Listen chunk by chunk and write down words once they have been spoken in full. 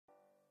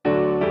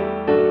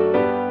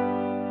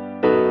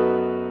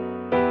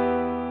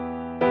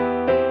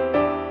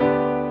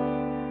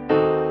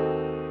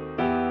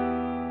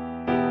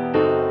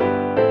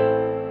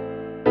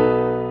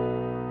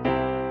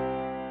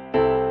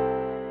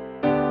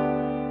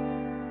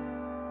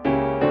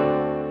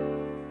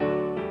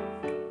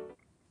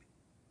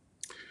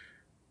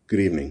Good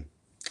evening.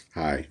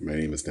 Hi, my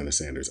name is Dennis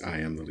Sanders. I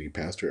am the lead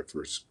pastor at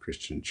First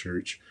Christian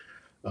Church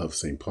of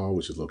St. Paul,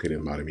 which is located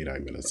in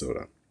Mahtomedi,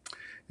 Minnesota.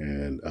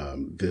 And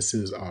this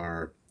is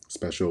our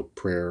special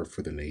prayer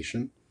for the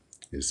nation.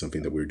 It is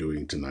something that we're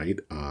doing tonight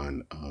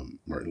on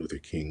Martin Luther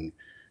King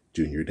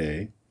Jr.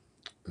 Day.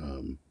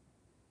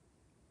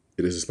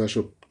 It is a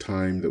special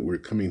time that we're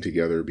coming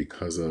together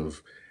because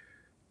of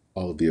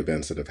all of the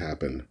events that have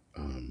happened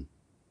in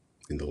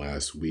the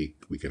last week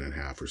and a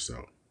half or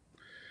so.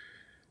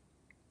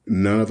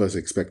 None of us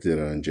expected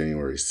on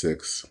January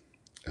 6th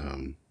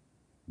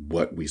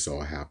what we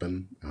saw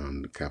happen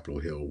on Capitol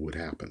Hill would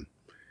happen,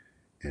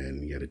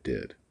 and yet it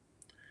did.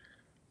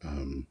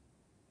 And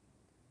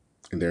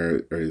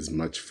there is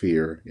much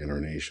fear in our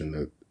nation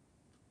that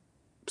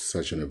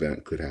such an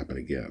event could happen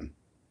again,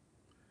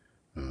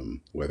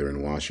 whether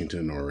in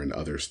Washington or in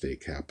other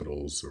state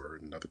capitals or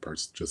in other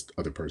parts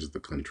of the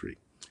country.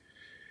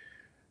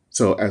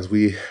 So as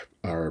we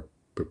are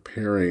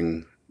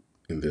preparing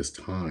in this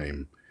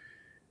time,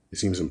 it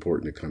seems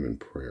important to come in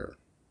prayer.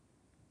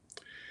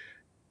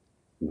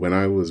 When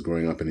I was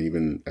growing up, and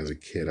even as a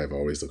kid, I've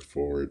always looked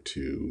forward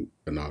to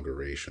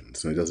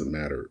inaugurations. And it doesn't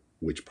matter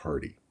which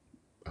party.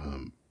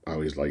 I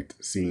always liked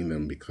seeing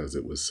them because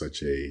it was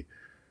such a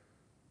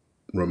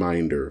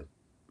reminder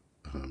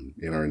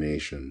in our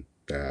nation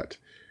that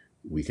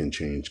we can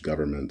change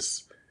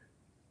governments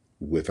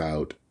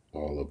without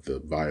all of the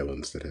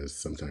violence that has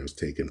sometimes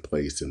taken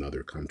place in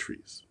other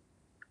countries.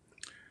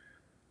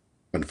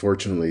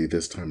 Unfortunately,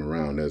 this time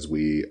around, as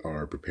we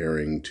are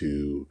preparing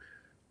to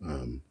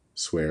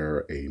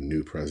swear a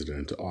new president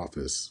into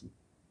office,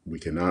 we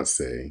cannot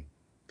say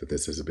that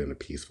this has been a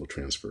peaceful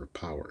transfer of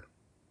power.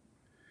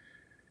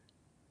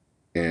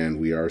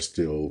 And we are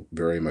still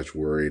very much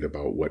worried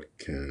about what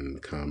can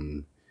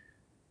come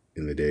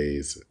in the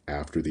days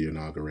after the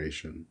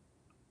inauguration,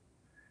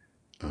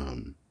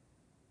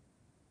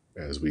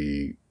 as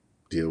we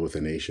deal with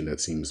a nation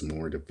that seems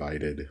more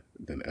divided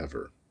than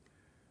ever,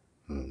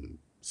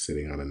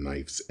 sitting on a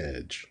knife's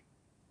edge.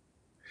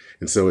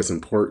 And so it's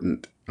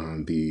important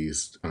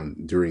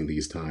during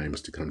these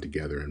times to come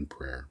together in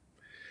prayer.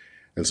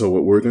 And so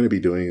what we're going to be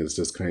doing is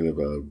just kind of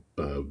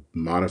a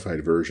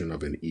modified version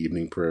of an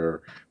evening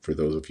prayer for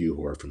those of you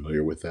who are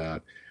familiar with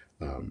that.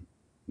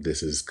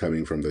 This is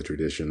coming from the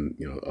tradition,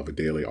 of a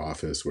daily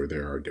office where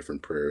there are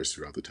different prayers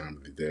throughout the time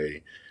of the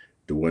day.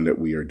 The one that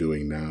we are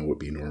doing now would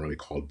be normally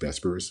called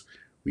Vespers.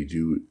 We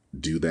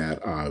do that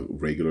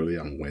regularly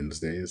on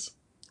Wednesdays.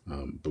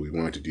 But we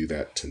wanted to do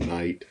that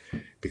tonight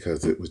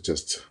because it was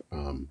just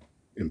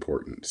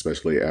important,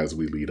 especially as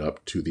we lead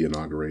up to the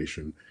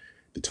inauguration,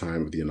 the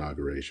time of the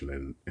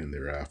inauguration, and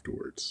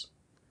thereafterwards.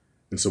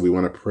 And so we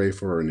want to pray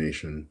for our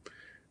nation,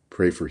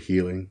 pray for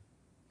healing,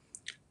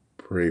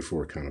 pray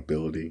for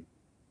accountability,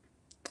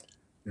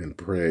 and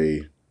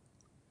pray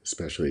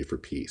especially for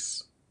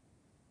peace.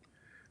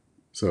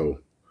 So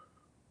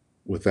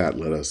with that,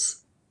 let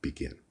us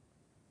begin.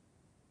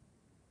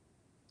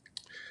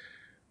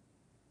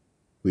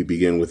 We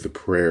begin with the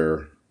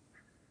prayer,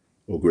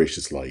 O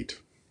gracious light.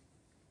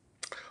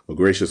 O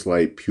gracious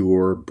light,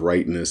 pure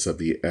brightness of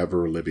the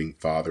ever-living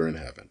Father in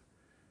heaven.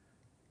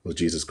 O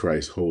Jesus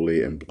Christ,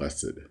 holy and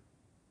blessed.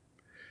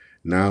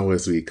 Now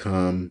as we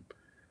come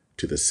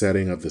to the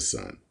setting of the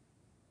sun,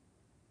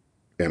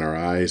 and our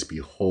eyes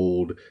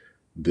behold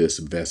this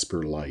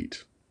vesper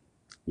light,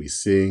 we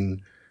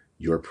sing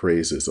your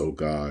praises, O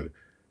God,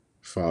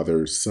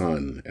 Father,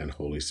 Son, and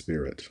Holy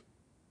Spirit.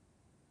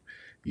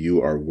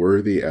 You are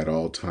worthy at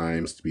all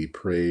times to be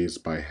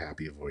praised by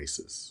happy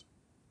voices.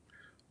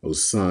 O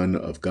Son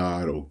of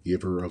God, O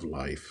Giver of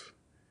life,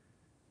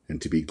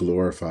 and to be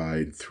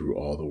glorified through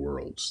all the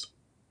worlds.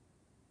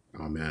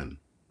 Amen.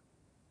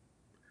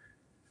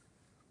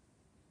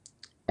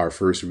 Our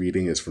first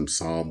reading is from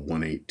Psalm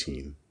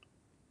 118.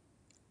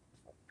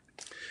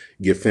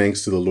 Give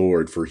thanks to the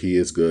Lord, for he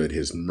is good.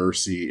 His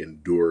mercy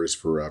endures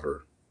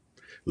forever.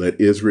 Let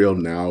Israel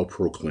now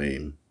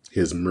proclaim,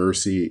 his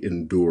mercy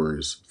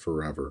endures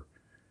forever.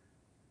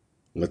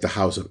 Let the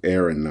house of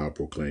Aaron now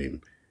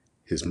proclaim,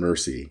 his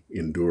mercy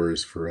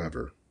endures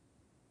forever.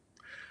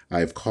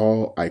 I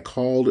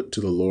called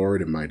to the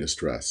Lord in my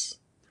distress.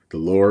 The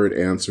Lord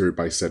answered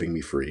by setting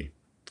me free.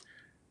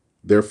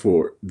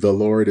 Therefore, the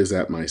Lord is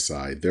at my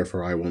side.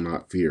 Therefore, I will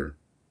not fear.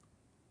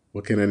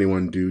 What can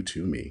anyone do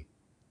to me?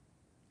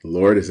 The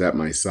Lord is at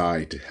my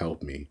side to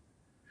help me.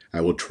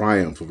 I will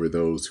triumph over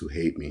those who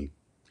hate me.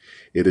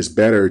 It is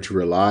better to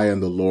rely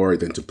on the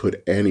Lord than to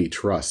put any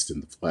trust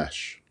in the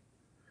flesh.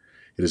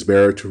 It is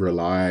better to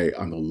rely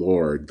on the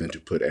Lord than to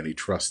put any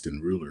trust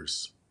in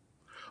rulers.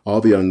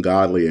 All the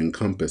ungodly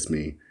encompass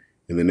me.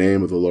 In the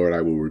name of the Lord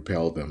I will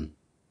repel them.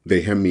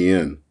 They hem me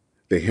in.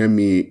 They hem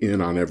me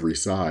in on every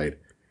side.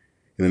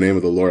 In the name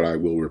of the Lord I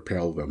will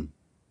repel them.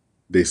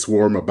 They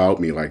swarm about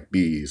me like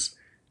bees.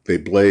 They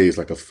blaze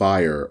like a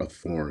fire of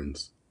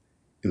thorns.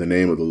 In the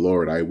name of the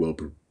Lord I will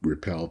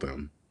repel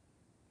them.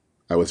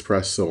 I was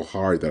pressed so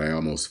hard that I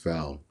almost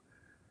fell.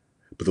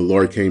 But the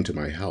Lord came to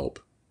my help.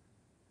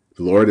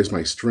 The Lord is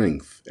my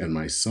strength and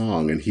my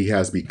song, and he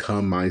has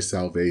become my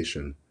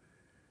salvation.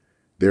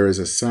 There is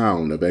a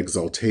sound of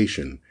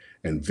exultation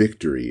and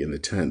victory in the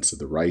tents of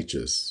the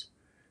righteous.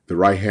 The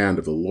right hand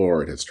of the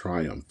Lord has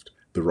triumphed.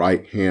 The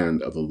right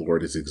hand of the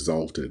Lord is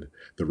exalted.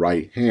 The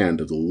right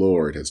hand of the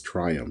Lord has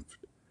triumphed.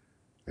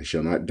 I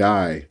shall not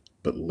die,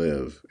 but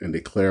live, and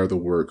declare the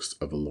works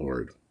of the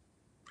Lord.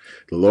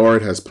 The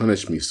Lord has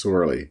punished me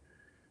sorely,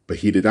 but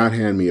he did not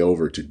hand me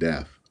over to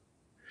death.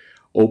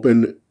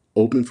 Open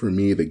for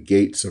me the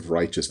gates of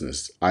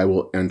righteousness. I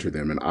will enter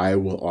them, and I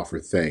will offer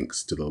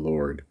thanks to the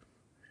Lord.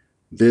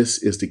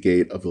 This is the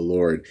gate of the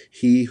Lord.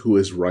 He who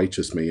is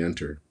righteous may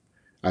enter.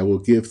 I will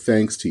give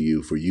thanks to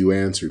you, for you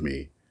answered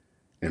me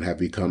and have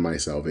become my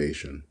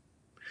salvation.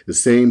 The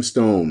same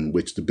stone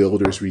which the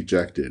builders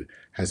rejected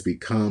has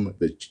become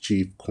the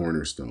chief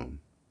cornerstone.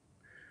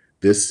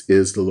 This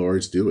is the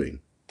Lord's doing,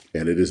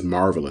 and it is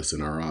marvelous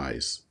in our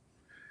eyes.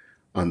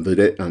 On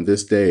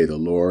this day the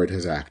Lord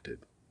has acted.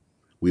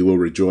 We will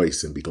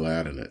rejoice and be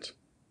glad in it.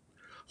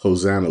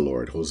 Hosanna,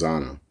 Lord,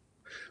 Hosanna.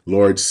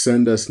 Lord,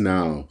 send us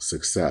now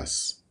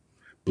success.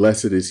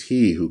 Blessed is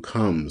he who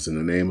comes in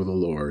the name of the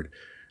Lord.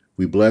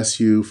 We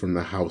bless you from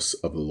the house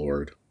of the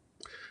Lord.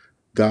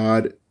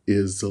 God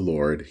is the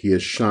Lord. He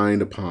has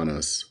shined upon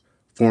us.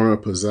 Form a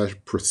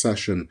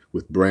procession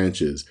with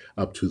branches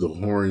up to the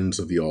horns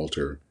of the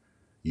altar.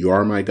 You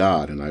are my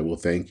God, and I will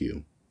thank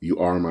you. You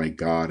are my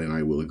God, and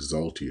I will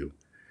exalt you.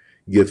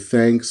 Give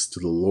thanks to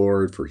the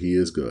Lord, for he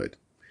is good.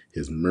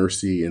 His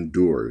mercy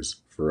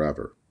endures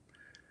forever.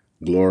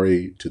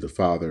 Glory to the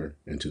Father,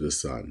 and to the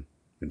Son,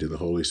 and to the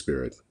Holy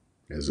Spirit,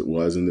 as it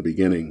was in the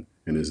beginning,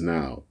 and is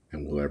now,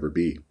 and will ever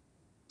be,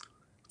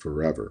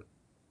 forever.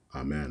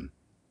 Amen.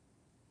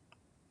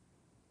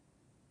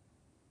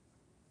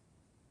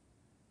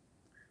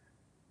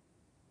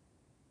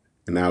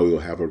 And now we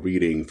will have a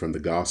reading from the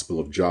Gospel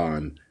of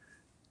John,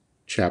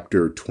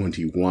 chapter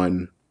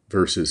 21,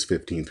 verses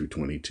 15 through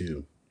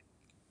 22.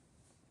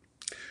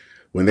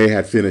 When they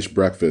had finished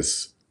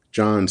breakfast,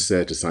 John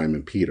said to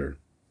Simon Peter,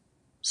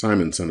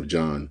 Simon, son of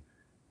John,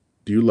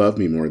 do you love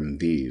me more than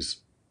these?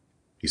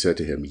 He said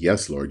to him,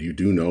 Yes, Lord, you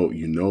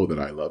know that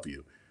I love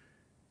you.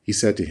 He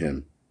said to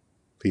him,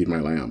 Feed my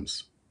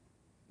lambs.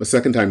 A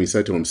second time he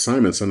said to him,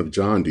 Simon, son of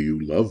John, do you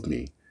love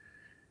me?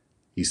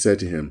 He said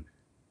to him,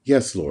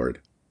 Yes,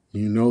 Lord,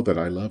 you know that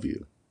I love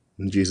you.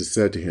 And Jesus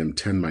said to him,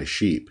 Tend my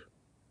sheep.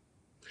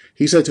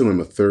 He said to him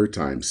a third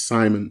time,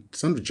 Simon,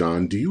 son of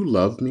John, do you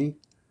love me?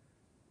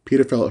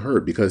 Peter felt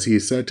hurt because he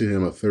said to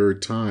him a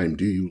third time,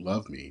 Do you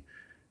love me?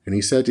 And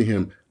he said to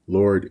him,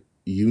 Lord,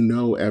 you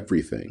know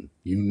everything.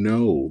 You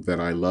know that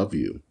I love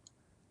you.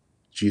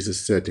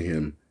 Jesus said to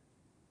him,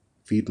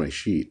 Feed my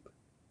sheep.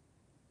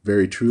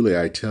 Very truly,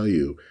 I tell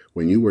you,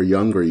 when you were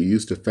younger, you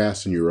used to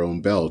fasten your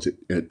own belt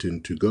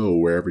and to go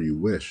wherever you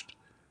wished.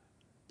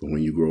 But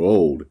when you grow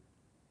old,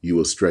 you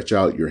will stretch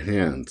out your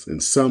hands,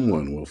 and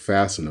someone will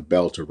fasten a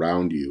belt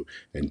around you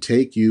and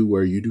take you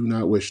where you do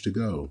not wish to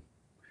go.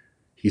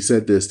 He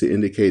said this to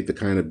indicate the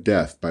kind of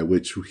death by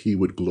which he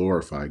would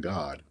glorify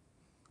God.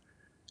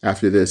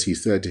 After this, he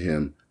said to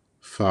him,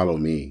 Follow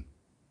me.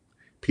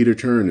 Peter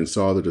turned and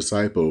saw the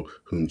disciple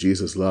whom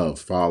Jesus loved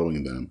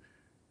following them.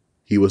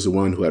 He was the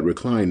one who had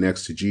reclined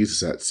next to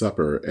Jesus at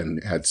supper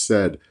and had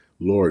said,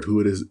 Lord, who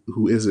is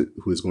it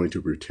who is going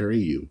to betray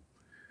you?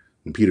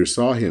 When Peter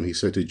saw him, he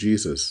said to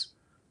Jesus,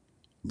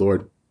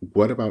 Lord,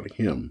 what about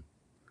him?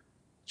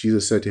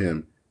 Jesus said to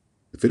him,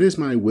 If it is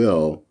my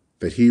will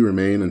that he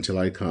remain until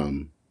I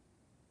come,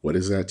 what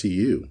is that to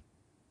you?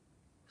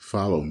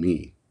 Follow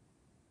me.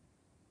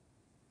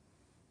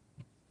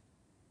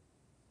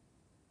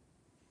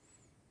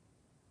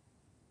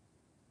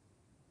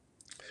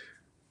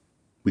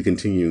 We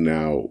continue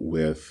now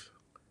with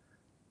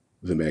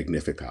the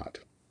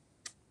Magnificat,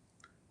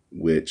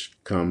 which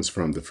comes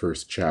from the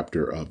first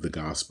chapter of the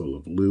Gospel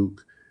of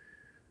Luke,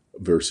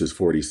 verses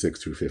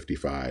 46 through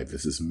 55.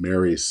 This is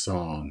Mary's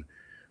song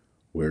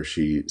where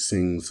she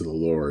sings to the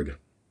Lord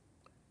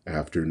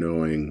after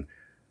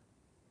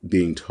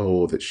being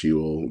told that she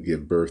will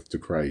give birth to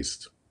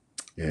Christ,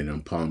 and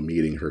upon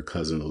meeting her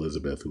cousin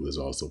Elizabeth, who is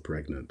also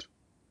pregnant.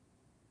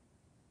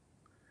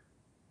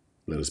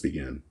 Let us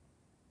begin.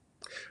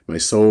 My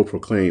soul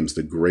proclaims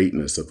the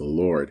greatness of the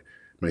Lord.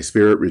 My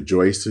spirit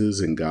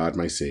rejoices in God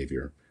my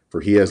Savior,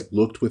 for he has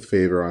looked with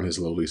favor on his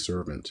lowly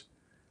servant.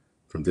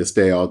 From this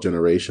day all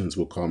generations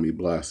will call me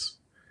blessed.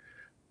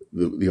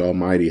 The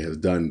Almighty has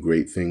done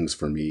great things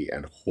for me,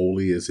 and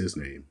holy is his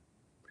name.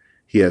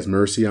 He has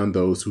mercy on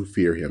those who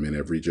fear him in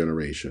every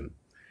generation.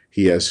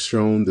 He has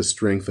shown the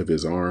strength of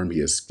his arm. He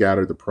has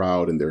scattered the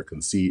proud in their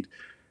conceit.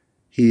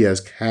 He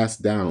has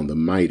cast down the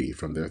mighty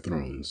from their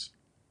thrones,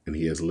 and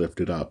he has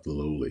lifted up the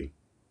lowly.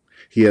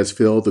 He has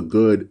filled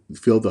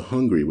the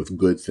hungry with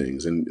good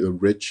things, and the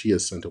rich he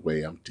has sent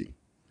away empty.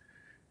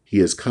 He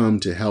has come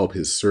to help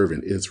his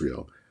servant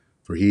Israel,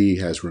 for he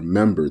has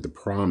remembered the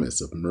promise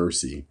of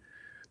mercy,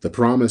 the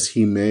promise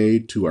he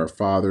made to our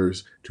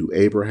fathers, to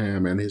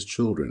Abraham and his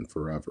children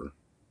forever.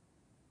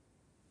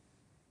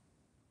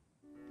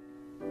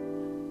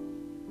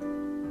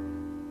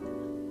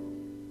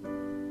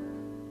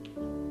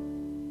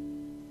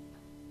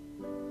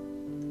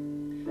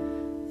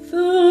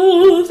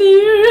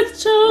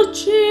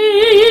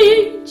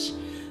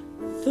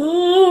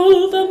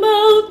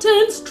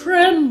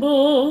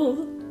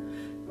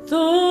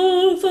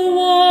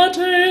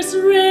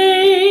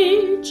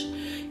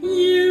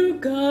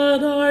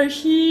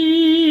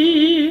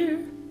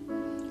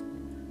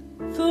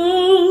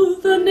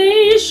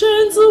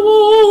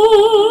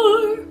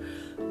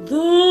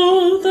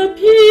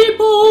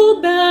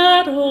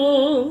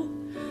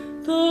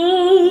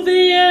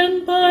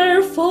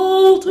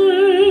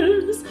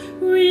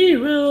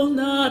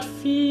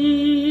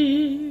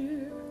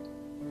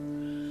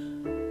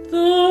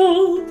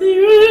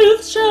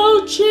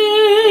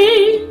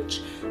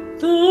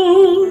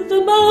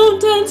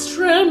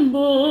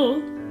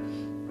 tremble,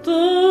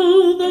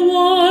 though the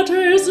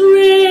waters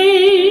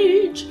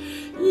rage,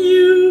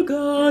 you,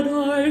 God,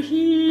 are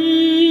here.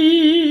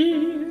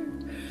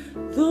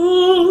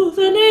 Though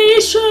the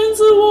nations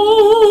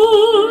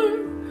war,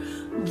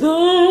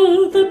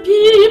 though the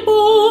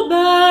people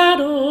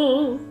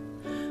battle,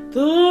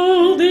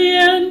 though the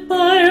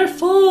empire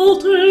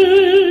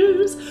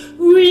falters,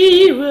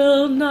 we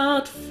will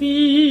not fear.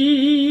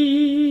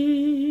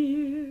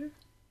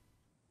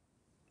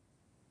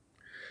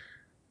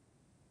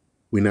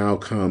 We now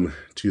come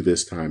to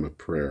this time of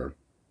prayer,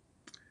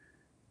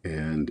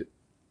 and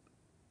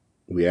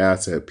we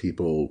ask that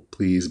people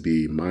please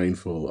be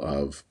mindful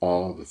of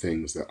all the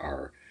things that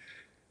are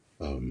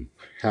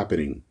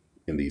happening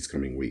in these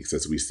coming weeks,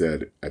 as we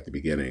said at the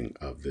beginning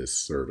of this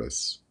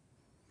service.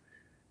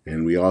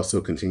 And we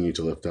also continue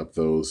to lift up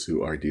those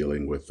who are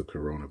dealing with the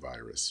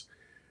coronavirus.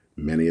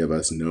 Many of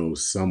us know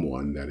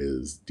someone that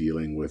is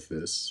dealing with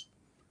this.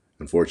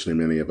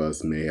 Unfortunately, many of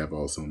us may have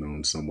also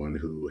known someone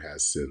who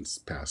has since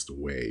passed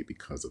away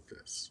because of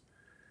this.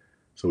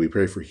 So we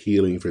pray for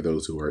healing for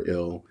those who are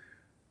ill,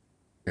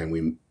 and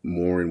we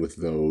mourn with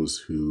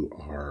those who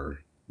are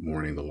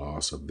mourning the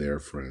loss of their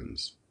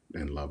friends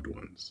and loved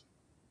ones.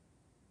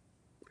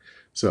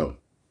 So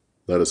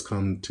let us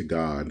come to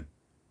God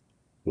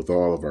with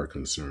all of our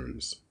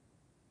concerns.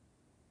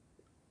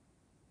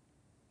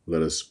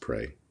 Let us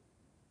pray.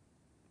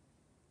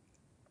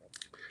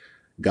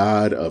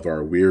 God of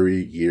our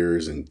weary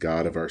years and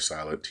God of our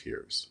silent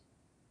tears,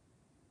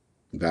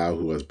 thou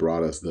who hast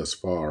brought us thus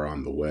far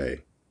on the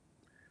way,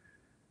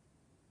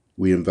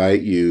 we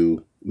invite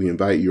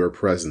your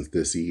presence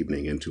this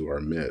evening into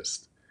our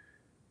midst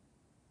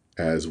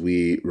as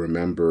we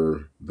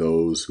remember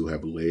those who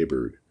have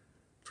labored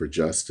for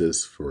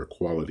justice, for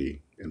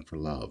equality, and for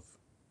love.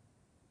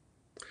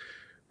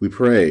 We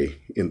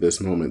pray in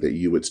this moment that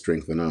you would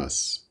strengthen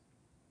us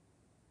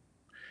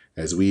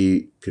as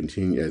we,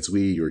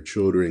 your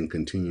children,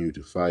 continue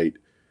to fight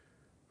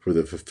for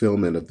the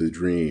fulfillment of the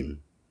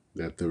dream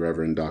that the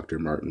Reverend Dr.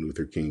 Martin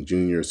Luther King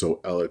Jr.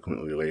 so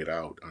eloquently laid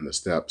out on the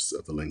steps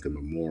of the Lincoln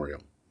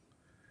Memorial.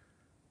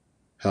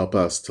 Help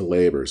us to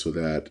labor so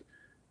that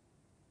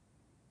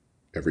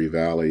every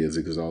valley is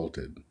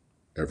exalted,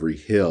 every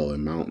hill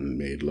and mountain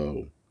made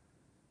low,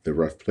 the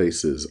rough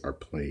places are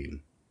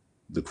plain,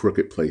 the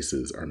crooked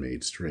places are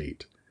made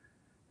straight,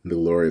 and the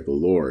glory of the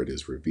Lord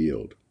is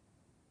revealed.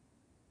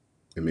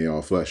 And may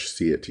all flesh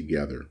see it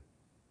together.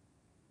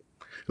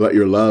 Let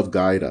your love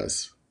guide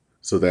us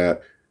so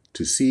that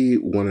to see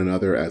one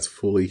another as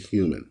fully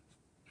human,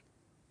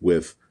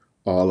 with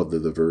all of the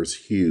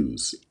diverse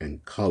hues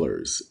and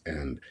colors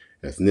and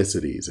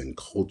ethnicities and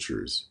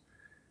cultures,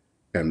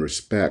 and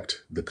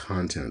respect the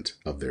content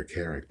of their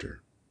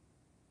character.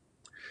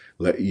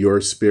 Let your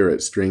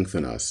Spirit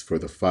strengthen us for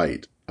the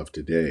fight of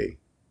today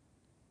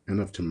and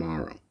of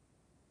tomorrow,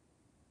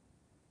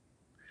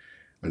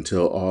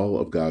 until all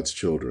of God's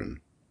children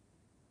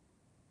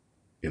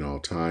in all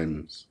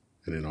times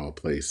and in all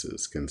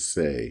places can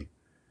say,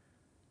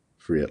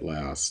 free at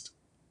last,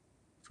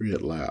 free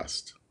at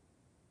last.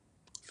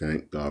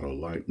 Thank God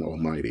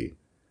Almighty,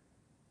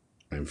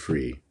 I'm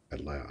free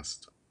at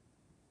last.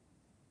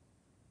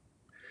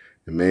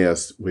 And may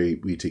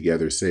we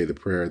together say the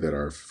prayer that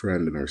our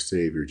friend and our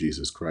Savior,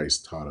 Jesus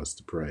Christ, taught us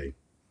to pray.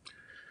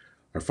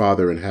 Our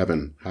Father in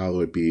heaven,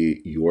 hallowed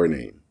be your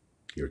name.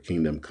 Your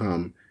kingdom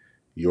come,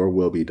 your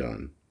will be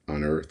done,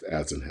 on earth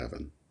as in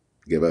heaven.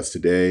 Give us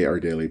today our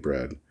daily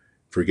bread.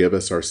 Forgive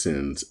us our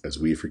sins as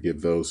we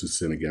forgive those who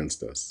sin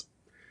against us.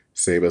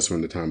 Save us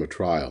from the time of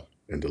trial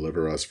and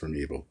deliver us from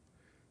evil.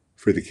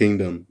 For the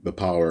kingdom, the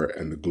power,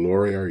 and the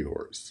glory are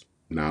yours,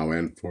 now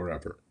and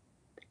forever.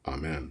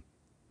 Amen.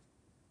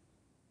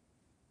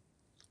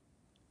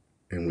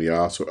 And we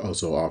also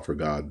offer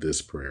God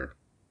this prayer.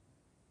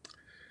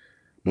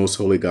 Most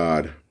holy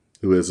God,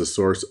 who is the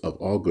source of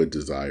all good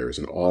desires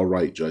and all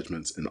right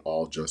judgments and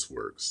all just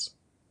works,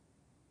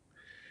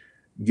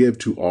 give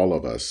to all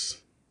of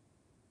us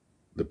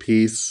the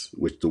peace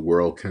which the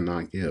world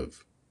cannot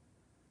give,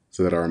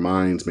 so that our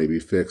minds may be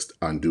fixed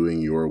on doing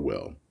your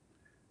will,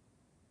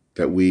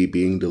 that we,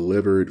 being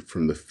delivered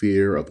from the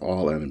fear of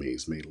all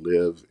enemies, may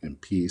live in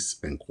peace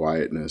and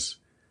quietness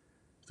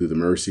through the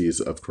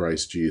mercies of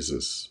Christ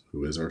Jesus,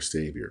 who is our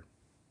Savior.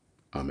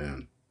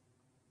 Amen.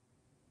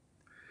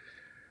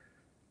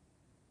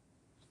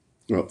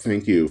 Well,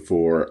 thank you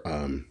for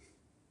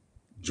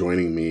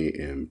joining me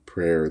in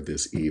prayer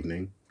this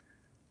evening.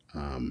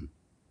 And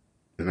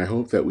I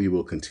hope that we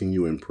will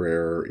continue in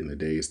prayer in the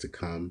days to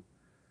come.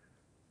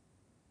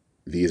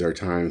 These are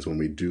times when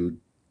we do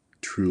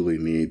truly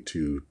need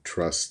to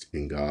trust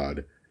in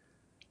God,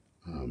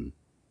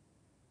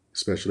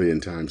 especially in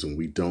times when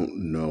we don't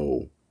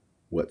know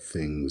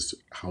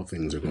how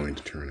things are going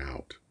to turn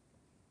out.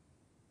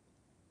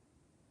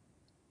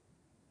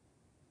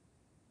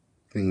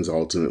 Things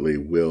ultimately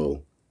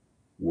will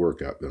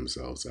work out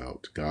themselves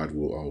out. God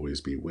will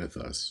always be with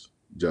us.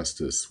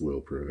 Justice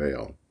will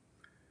prevail.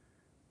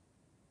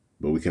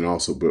 But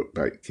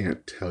I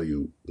can't tell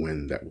you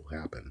when that will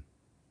happen.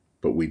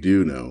 But we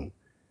do know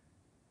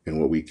And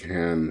what we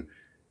can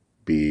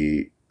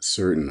be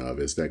certain of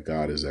is that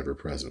God is ever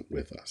present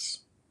with us.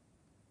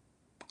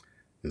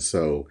 And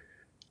so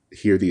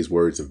hear these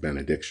words of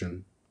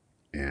benediction,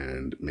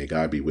 and may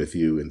God be with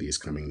you in these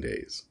coming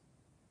days.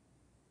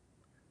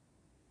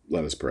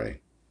 Let us pray.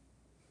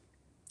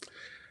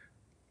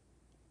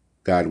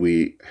 God,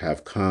 we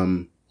have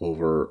come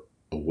over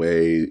a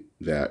way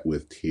that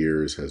with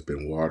tears has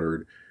been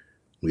watered.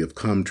 We have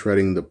come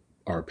treading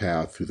our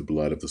path through the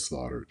blood of the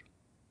slaughtered.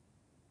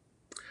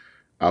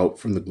 Out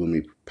from the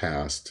gloomy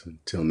past,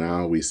 till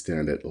now we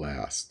stand at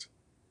last,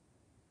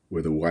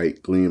 where the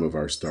white gleam of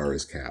our star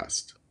is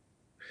cast.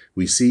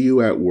 We see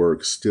you at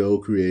work, still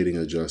creating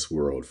a just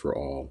world for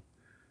all.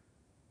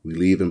 We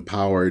leave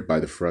empowered by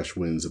the fresh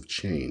winds of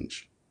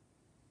change,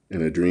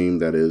 in a dream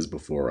that is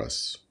before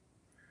us,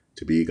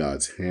 to be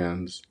God's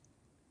hands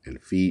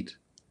and feet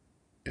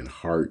and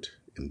heart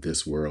in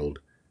this world,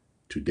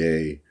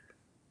 today,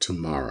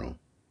 tomorrow,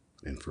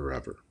 and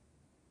forever.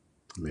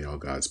 May all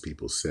God's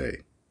people say,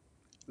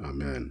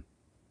 Amen.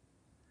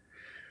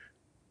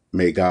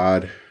 May the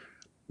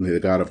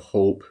God of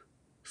hope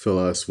fill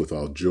us with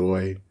all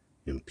joy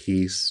and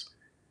peace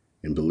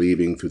in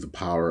believing through the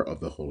power of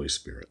the Holy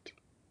Spirit.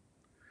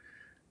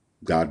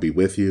 God be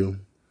with you.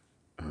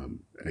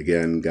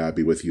 Again, God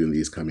be with you in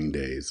these coming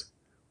days.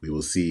 We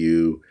will see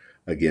you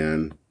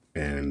again,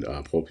 and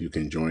hope you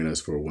can join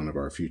us for one of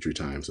our future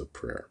times of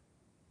prayer.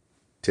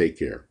 Take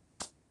care.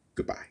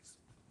 Goodbye.